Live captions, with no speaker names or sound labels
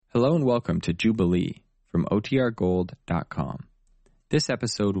Hello and welcome to Jubilee from OTRGold.com. This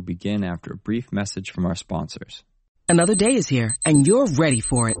episode will begin after a brief message from our sponsors. Another day is here, and you're ready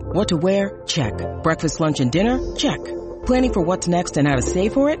for it. What to wear? Check. Breakfast, lunch, and dinner? Check. Planning for what's next and how to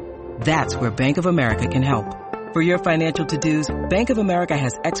save for it? That's where Bank of America can help. For your financial to-dos, Bank of America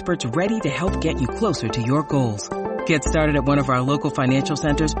has experts ready to help get you closer to your goals. Get started at one of our local financial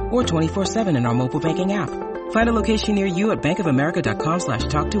centers or 24/7 in our mobile banking app. Find a location near you at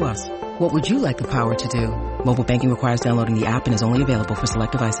bankofamerica.com/talktous. What would you like the power to do? Mobile banking requires downloading the app and is only available for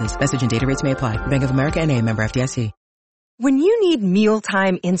select devices. Message and data rates may apply. Bank of America N.A., member FDIC. When you need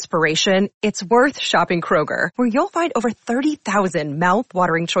mealtime inspiration, it's worth shopping Kroger, where you'll find over 30,000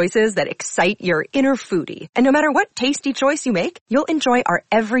 mouth-watering choices that excite your inner foodie. And no matter what tasty choice you make, you'll enjoy our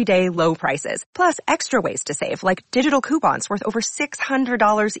everyday low prices, plus extra ways to save, like digital coupons worth over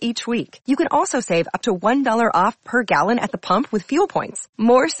 $600 each week. You can also save up to $1 off per gallon at the pump with fuel points.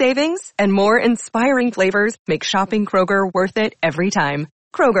 More savings and more inspiring flavors make shopping Kroger worth it every time.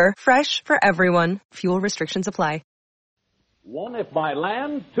 Kroger, fresh for everyone. Fuel restrictions apply. One if by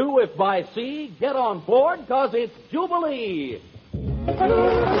land, two if by sea. Get on board, 'cause it's Jubilee.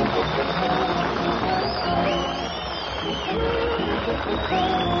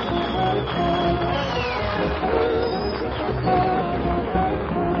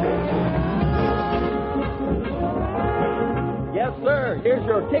 Yes, sir. Here's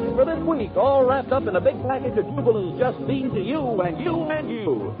your kicks for this week, all wrapped up in a big package of Jubilee just themed to you and you and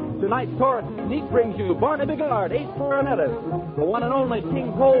you. Tonight's Torrance Sneak brings you Barney Bigard, Ace Clarinetist, the one and only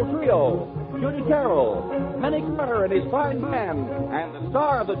King Cole Trio, Judy Carroll, Penny Carter and his fine band, and the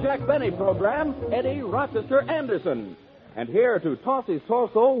star of the Jack Benny program, Eddie Rochester Anderson. And here to toss his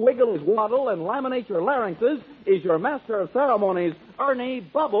torso, wiggle his waddle, and laminate your larynxes is your master of ceremonies, Ernie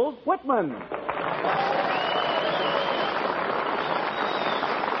Bubbles Whitman.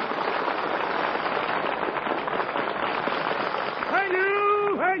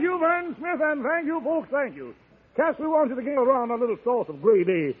 Thank you, Vern Smith, and thank you, folks, thank you. Cass, we want you to get around a little sauce of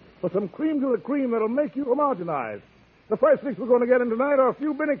Grade with some cream to the cream that'll make you homogenize. The first six we're going to get in tonight are a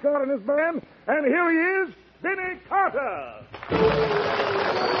few Benny Carter and his band, and here he is, Benny Carter.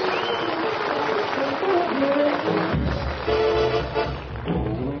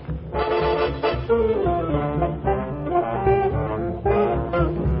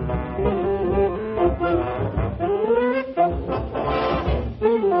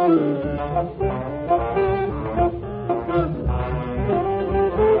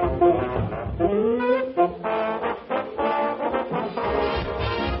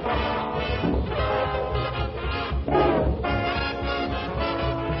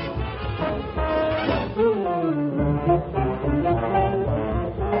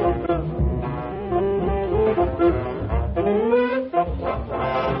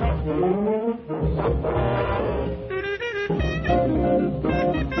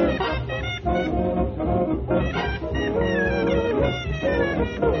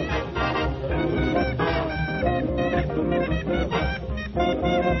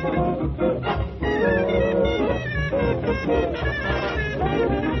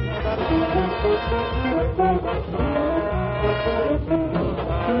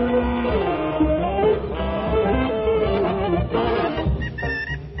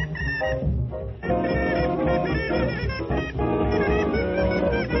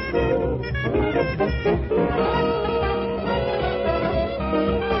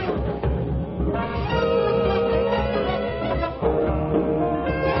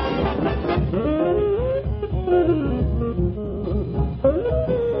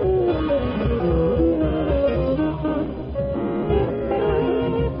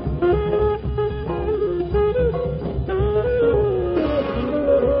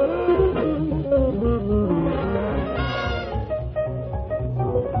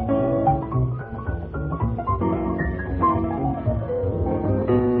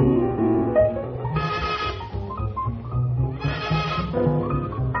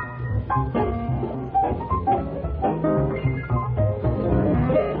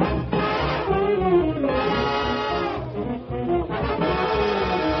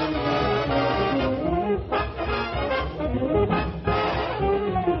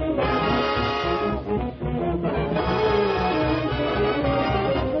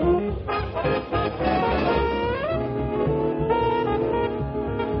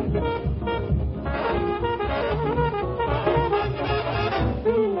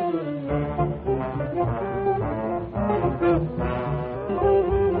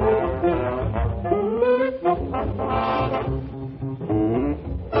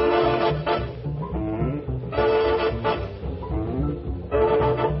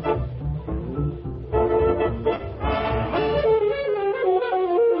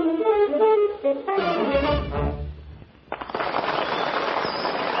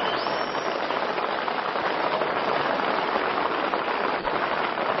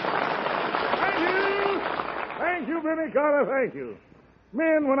 Benny Carter, thank you.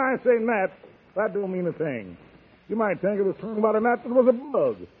 Men, when I say gnat, that don't mean a thing. You might think it was talking about a gnat that was a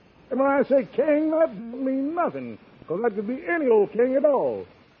bug. And when I say king, that don't mean nothing, because that could be any old king at all.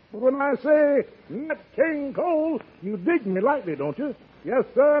 But when I say Nat King Cole, you dig me lightly, don't you? Yes,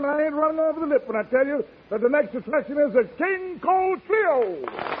 sir, and I ain't running over the lip when I tell you that the next attraction is the King Cole Trio.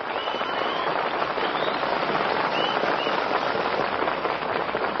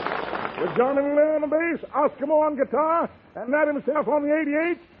 With Johnny Miller on the bass, Oscar Moore on guitar, and Nat himself on the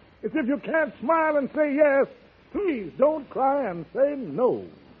 88, it's if you can't smile and say yes, please don't cry and say no.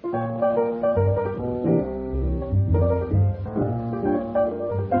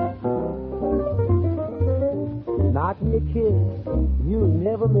 Knock me a kiss, you'll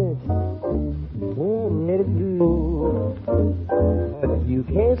never miss. Won't let it do. But if you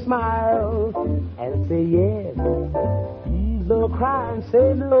can't smile and say yes, please don't cry and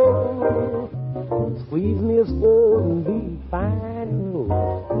say no. Squeeze me a spoon and be fine.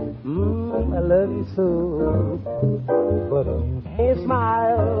 I love you so. But if you can't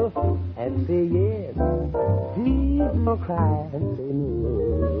smile and say yes, please don't cry and say no.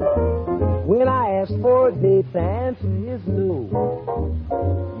 When I ask for a date, the answer is no.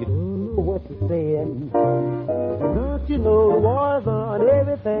 You don't know what you're saying. Don't you know the war's on,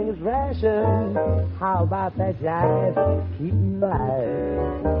 everything is rationed. How about that jive? Keep me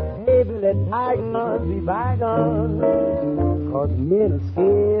alive. Baby, let bygones be bygones. 'Cause men are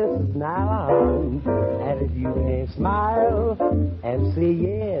scarce now on. And if you can't smile and say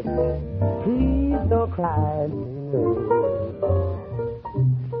yes, please don't cry and say no.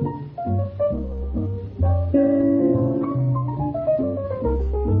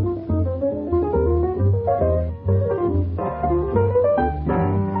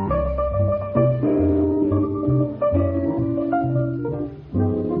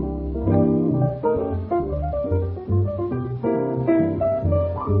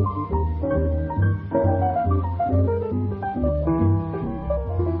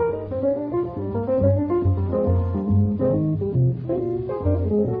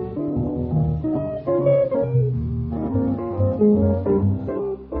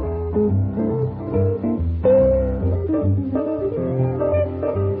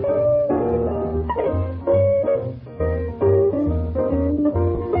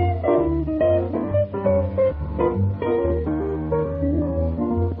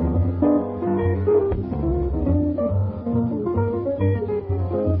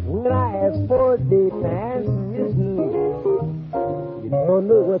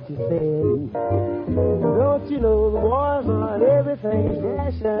 What you saying? Don't you know the war's on, everything's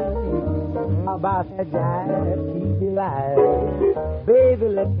rationed? How about that jive? Keep you alive. Baby,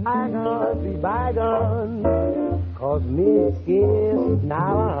 let bygones be bygones. 'Cause men scarce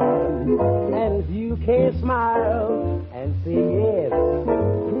now on. And if you can't smile and say yes,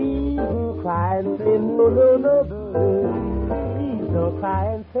 please don't cry and say no, no, no, no. Please don't cry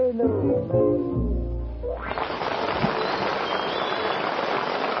and say no.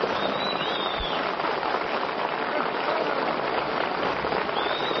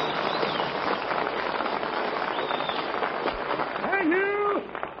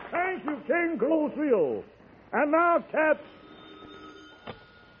 King Cole Trio. And now, cats.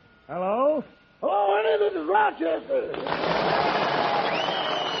 Hello? Hello, Ernie. This is Rochester.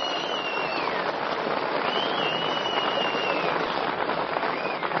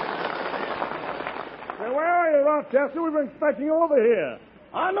 Hey, where are you, Rochester? We've been expecting you over here.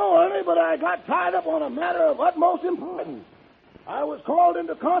 I know, Ernie, but I got tied up on a matter of utmost importance. I was called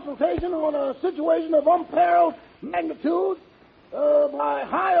into consultation on a situation of unparalleled magnitude by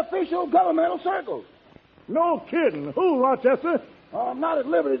high official governmental circles. No kidding. Who, Rochester? I'm not at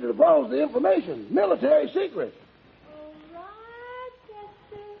liberty to divulge the information. Military secret.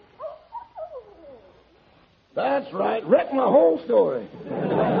 That's right. Wrecked my whole story.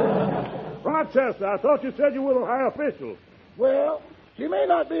 Rochester, I thought you said you were a high official. Well, she may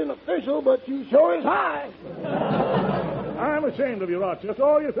not be an official, but she sure is high. I'm ashamed of you, Rochester.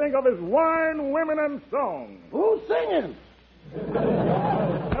 All you think of is wine, women, and song. Who's singing?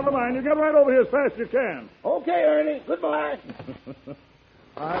 Never mind. You get right over here as fast as you can. Okay, Ernie. Goodbye.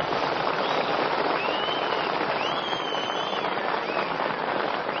 I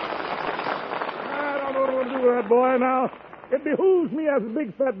don't know what to do with that boy now. It behooves me as a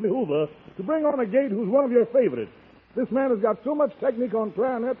big fat behoover to bring on a gate who's one of your favorites. This man has got so much technique on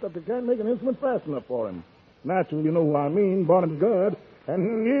clarinet that they can't make an instrument fast enough for him. Naturally, you know who I mean, Barnum Good,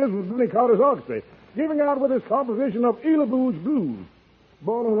 and he is with Benny Carter's orchestra, giving out with his composition of Elabooge Blues.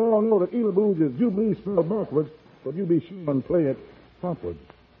 Boy, we all know that Elabooge is Jubilee spelled backwards, but you be sure and play it frontwards.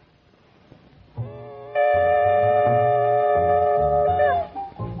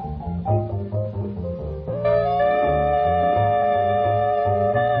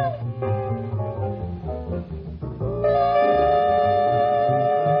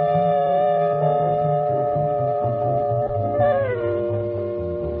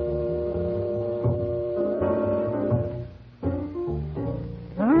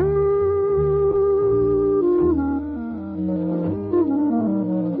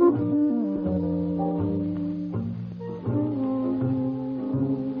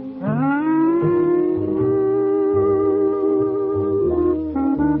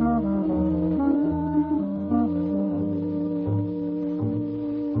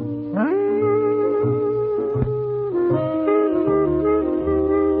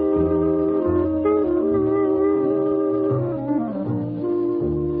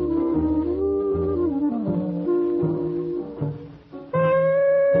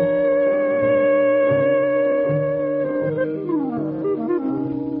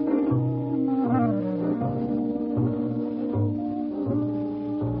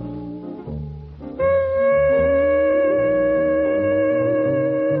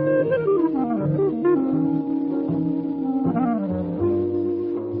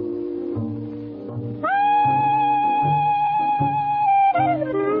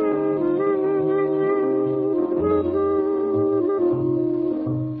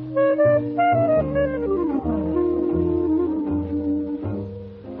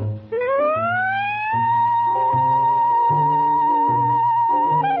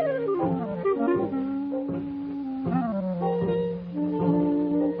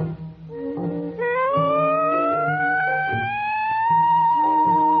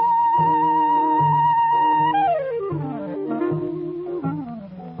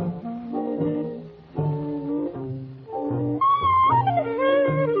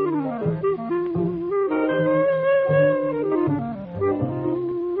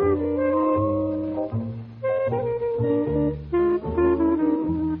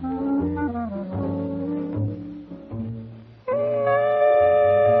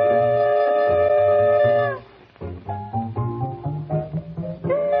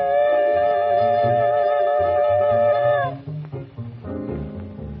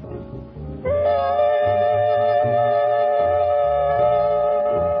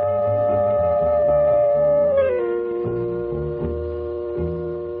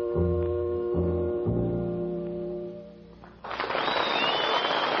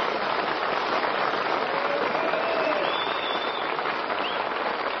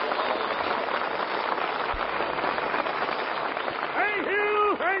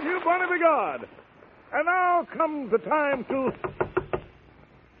 God. And now comes the time to...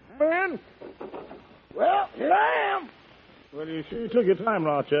 Man? Well, here I am. Well, you sure took your time,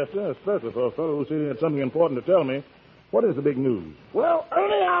 Rochester, especially for a fellow who said he had something important to tell me. What is the big news? Well,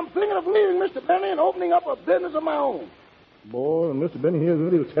 Ernie, I'm thinking of leaving Mr. Benny and opening up a business of my own. Boy, Mr. Benny here's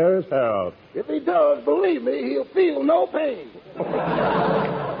ready to tear his hair out. If he does, believe me, he'll feel no pain.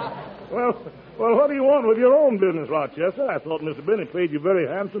 Well, what do you want with your own business, Rochester? I thought Mr. Benny paid you very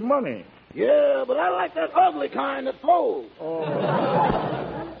handsome money. Yeah, but I like that ugly kind that folds. Oh.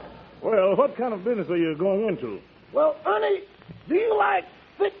 Well, what kind of business are you going into? Well, Ernie, do you like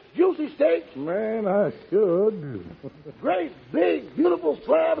thick, juicy steaks? Man, I should. Great, big, beautiful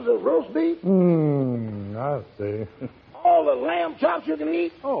slabs of roast beef? I see. All the lamb chops you can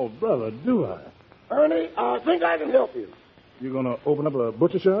eat? Oh, brother, do I? Ernie, I think I can help you. You going to open up a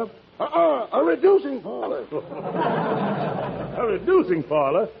butcher shop? A reducing parlor. A reducing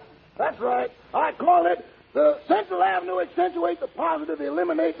parlor? That's right. I call it the Central Avenue Accentuate the Positive,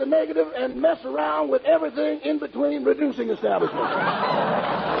 Eliminate the Negative, and Mess Around with Everything in Between Reducing Establishment.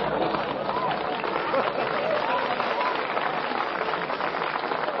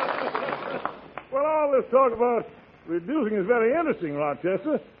 Well, all this talk about reducing is very interesting,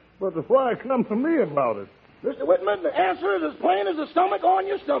 Rochester, but why come to me about it? Mr. Whitman, the answer is as plain as the stomach on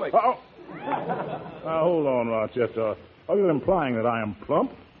your stomach. Uh-oh. Now, hold on, Rochester. Are you implying that I am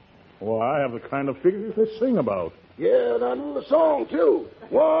plump? Well, I have the kind of figures they sing about. Yeah, and I know the song, too.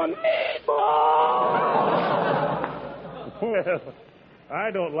 One meatball! Well,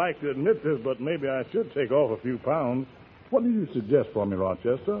 I don't like to admit this, but maybe I should take off a few pounds. What do you suggest for me,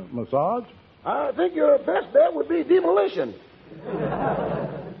 Rochester? Massage? I think your best bet would be demolition.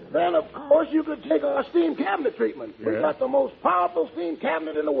 Then, of course, you could take our steam cabinet treatment. Yeah. We've got the most powerful steam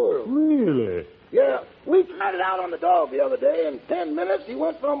cabinet in the world. Really? Yeah, we tried it out on the dog the other day. In 10 minutes, he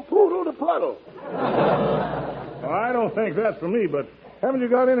went from poodle to puddle. Well, I don't think that's for me, but haven't you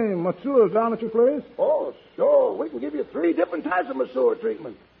got any masseurs down at your place? Oh, sure. We can give you 3 different types of masseur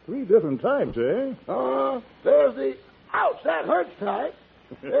treatment. 3 different types, eh? There's the ouch, that hurts type.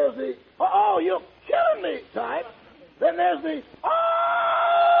 There's the you're killing me type. Then there's the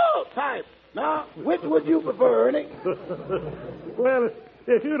type. Now, which would you prefer, Ernie? Well,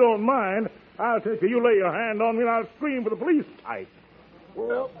 if you don't mind, I'll take you lay your hand on me and I'll scream for the police type.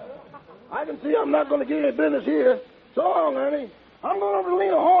 Well, I can see I'm not going to get any business here. So long, Ernie. I'm going over to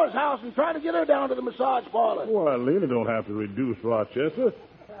Lena Horn's house and try to get her down to the massage parlor. Well, Lena don't have to reduce, Rochester.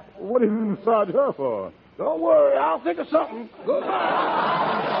 What do you massage her for? Don't worry, I'll think of something.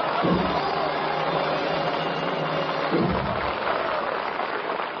 Goodbye.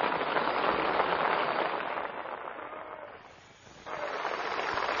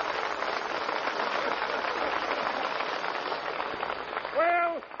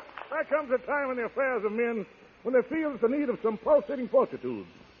 comes a time in the affairs of men when they feel the need of some pulsating fortitude.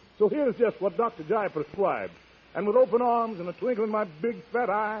 So here's just what Dr. Jai prescribed. And with open arms and a twinkle in my big fat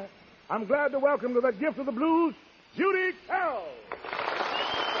eye, I'm glad to welcome to that gift of the blues, Judy Carroll.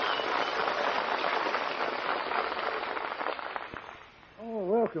 Oh,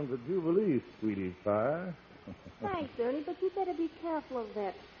 welcome to Jubilee, sweetie pie. Thanks, Ernie, but you better be careful of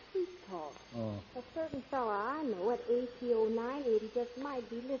that sweet talk. Oh. A certain fella I know at ATO 980 just might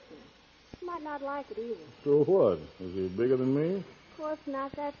be listening. He might not like it either. So what? Is he bigger than me? Of course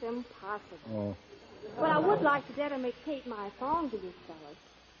not. That's impossible. Oh. But I would like to dedicate my song to this fella.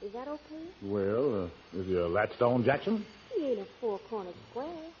 Is that okay? Well, is he a Latchstone Jackson? He ain't a four-cornered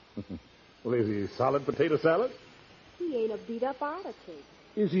square. Well, is he solid potato salad? He ain't a beat-up artichoke.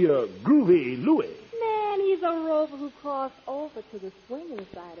 Is he a groovy Louie? Man, he's a rover who crossed over to the swinging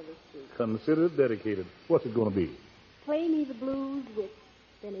side of the street. Considered dedicated. What's it going to be? Play me the blues with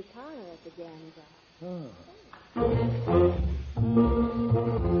Benny Carter at the Ganza.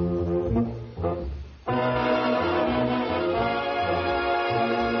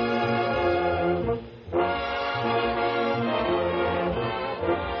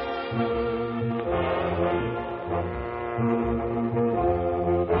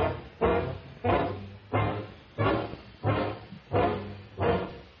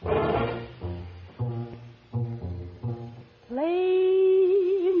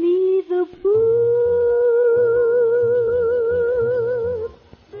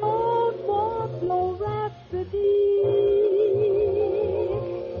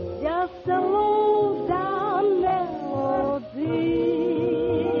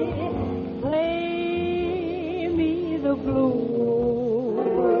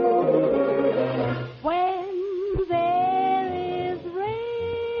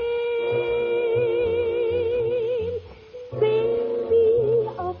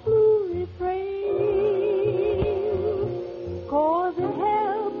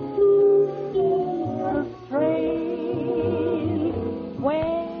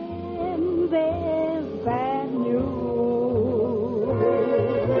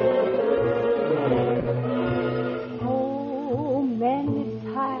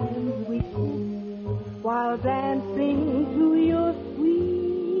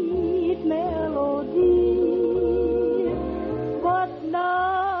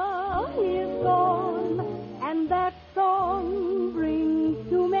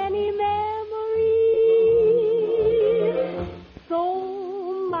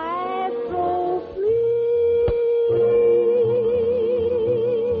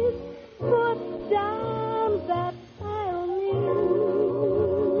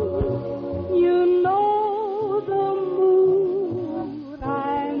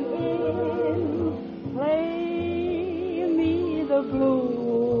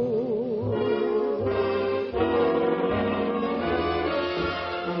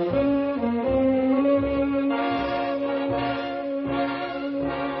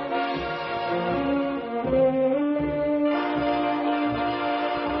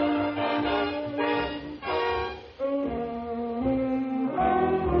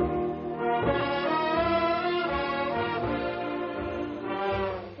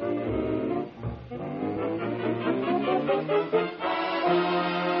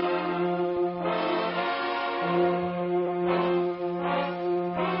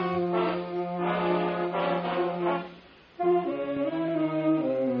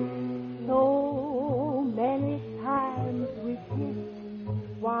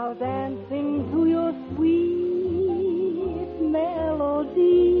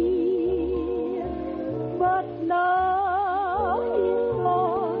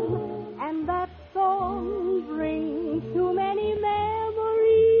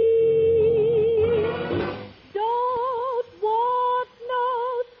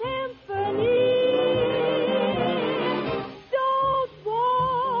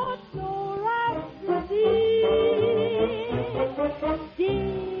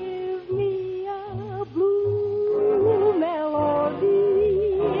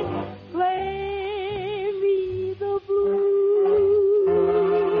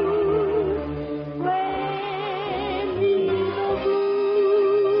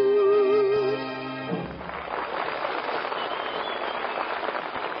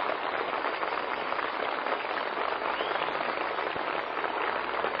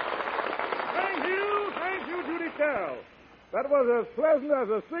 That was as pleasant as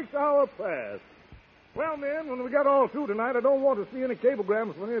a 6-hour pass. Well, men, when we get all through tonight, I don't want to see any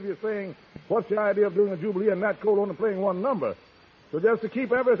cablegrams from any of you saying, what's the idea of doing a Jubilee and Nat Cole only playing one number? So just to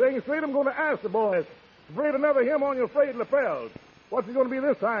keep everything straight, I'm going to ask the boys to braid another hymn on your frayed lapels. What's it going to be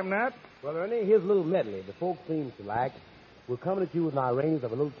this time, Nat? Well, Ernie, here's a little medley the folks seem to like. We're coming at you with our arrangement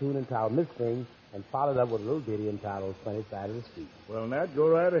of a little tune entitled Miss Thing and followed up with a little ditty entitled Sunny Side of the Street. Well, Nat, go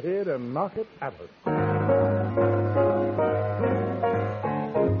right ahead and knock it at us.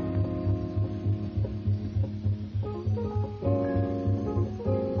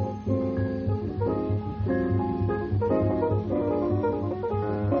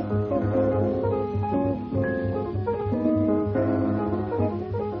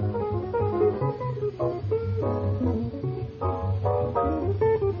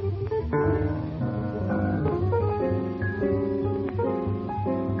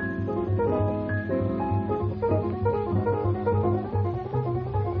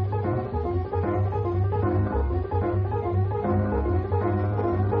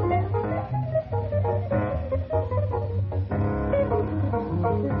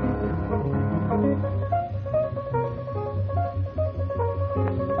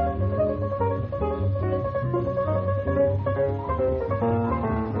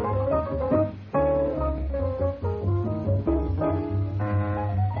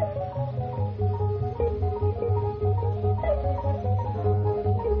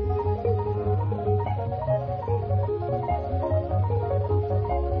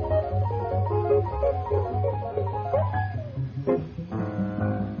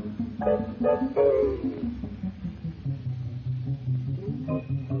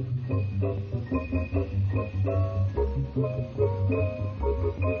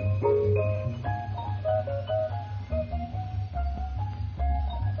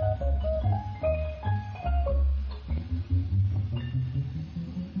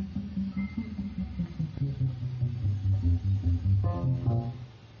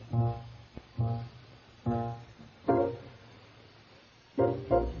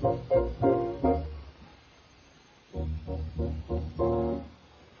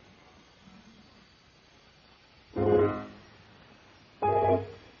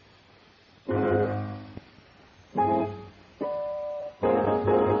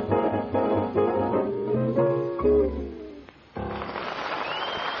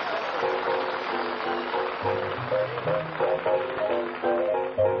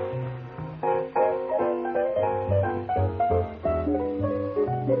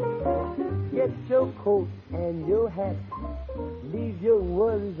 Your coat and your hat, leave your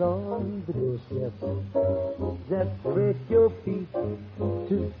worries on the doorstep. Just rest your feet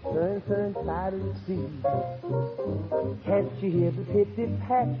to turn side of the street. Can't you hear the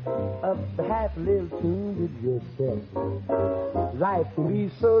pit-pat of the half little tune with your step? Life can be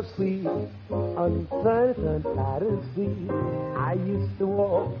so sweet on turn side of the street. I used to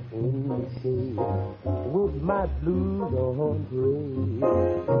walk in the shade with my blues on parade.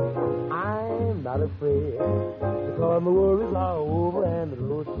 I'm not afraid because my worries are over and the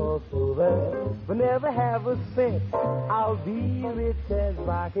road's crossed over. But never have a cent, I'll be rich as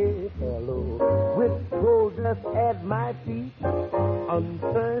my head fellow, with gold dust at my feet on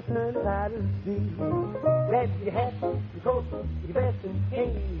the sunny side of the street. Grab your hat, your coat, your vest and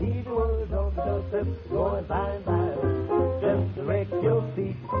chain, leave the words on the doorstep, go and find by. Just direct your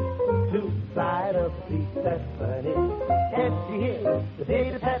feet to the side of the street that's funny. Can't you hear the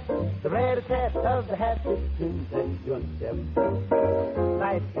tater-tat, the rat-a-tat of the happy tunes at your step?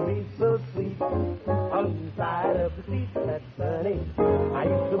 Life can be so sweet on the side of the street that's sunny. I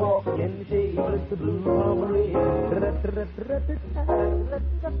used to walk in the shade with the blue on parade.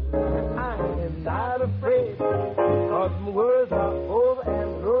 I am not afraid, cause my words are over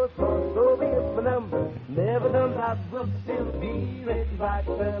and the road's crossed over. If my number never done, I will still be rich like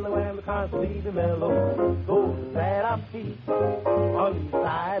a fellow and the constantly be mellow. So that I feet on the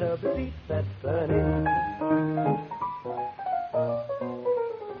side of the street that's sunny.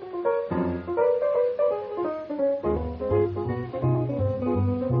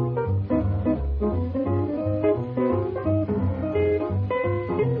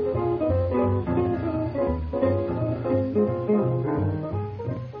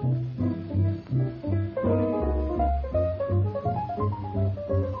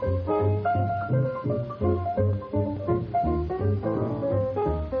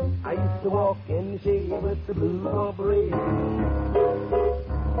 With the blue on parade.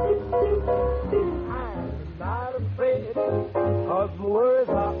 I'm not afraid, cause my words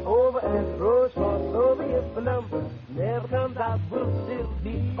are over and the road's crossed over. If the number never comes out, we'll still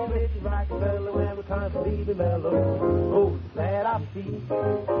be rich like a fellow and we constantly be mellow. Oh, glad I feel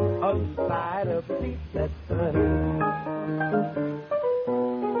on the side of the street that's sunny.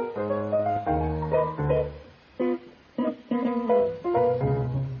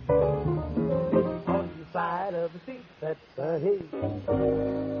 That's sunny.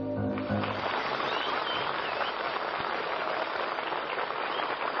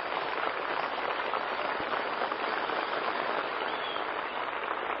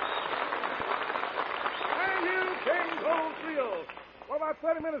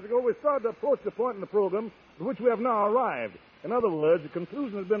 About 30 minutes ago, we started to approach the point in the program at which we have now arrived. In other words, the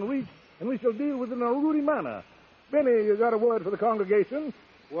conclusion has been reached, and we shall deal with it in a Rudy manner. Benny, you got a word for the congregation?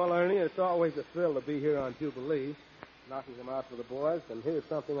 Well, Ernie, it's always a thrill to be here on Jubilee, knocking them out for the boys, and here's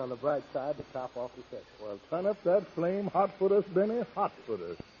something on the bright side to top off the session. Well, turn up that flame. Hot for us, Benny. Hot for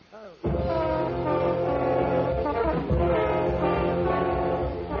us.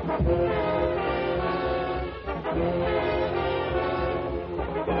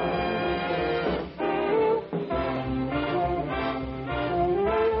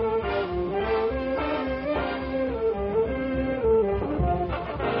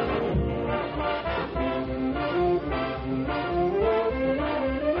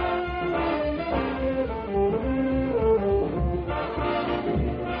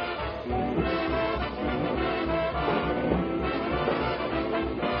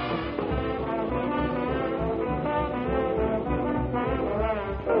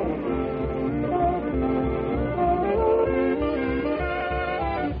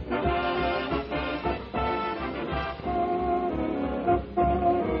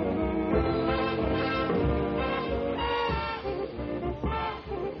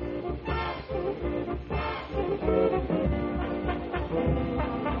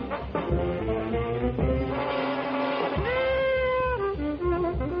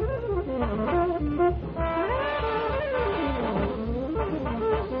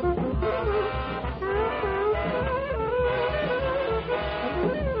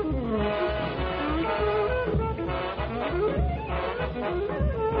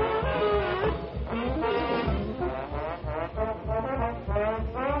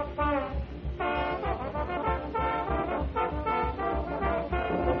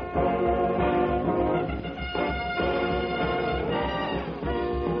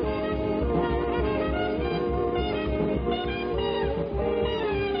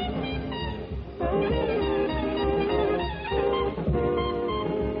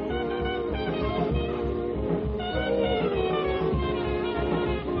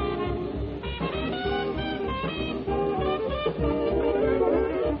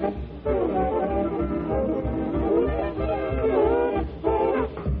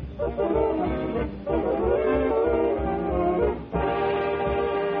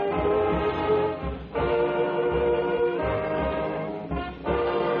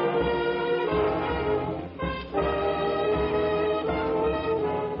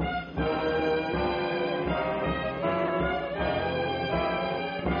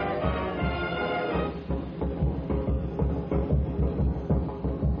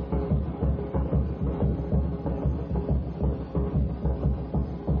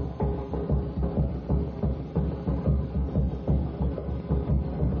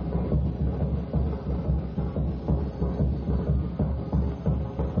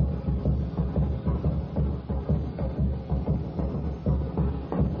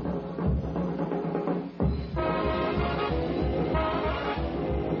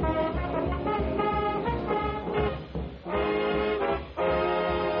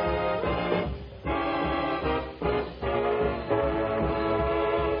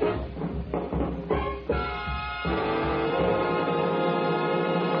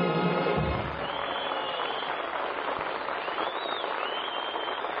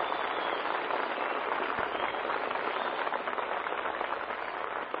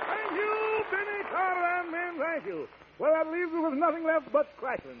 Thank you. Well, that leaves us with nothing left but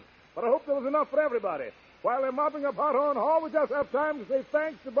crashing. But I hope there was enough for everybody. While they're mopping up Hot Horn Hall, we just have time to say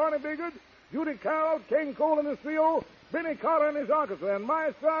thanks to Barney Biggert, Judy Carroll, King Cole and his trio, Benny Carter and his orchestra, and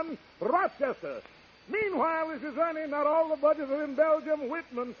my son, Rochester. Meanwhile, this is Ernie, not all the budgets are in Belgium,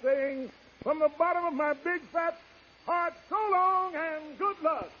 Whitman, saying, from the bottom of my big fat heart, so long and good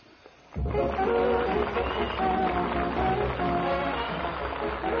luck.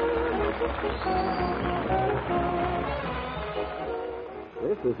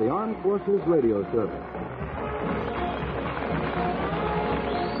 This is the Armed Forces Radio Service.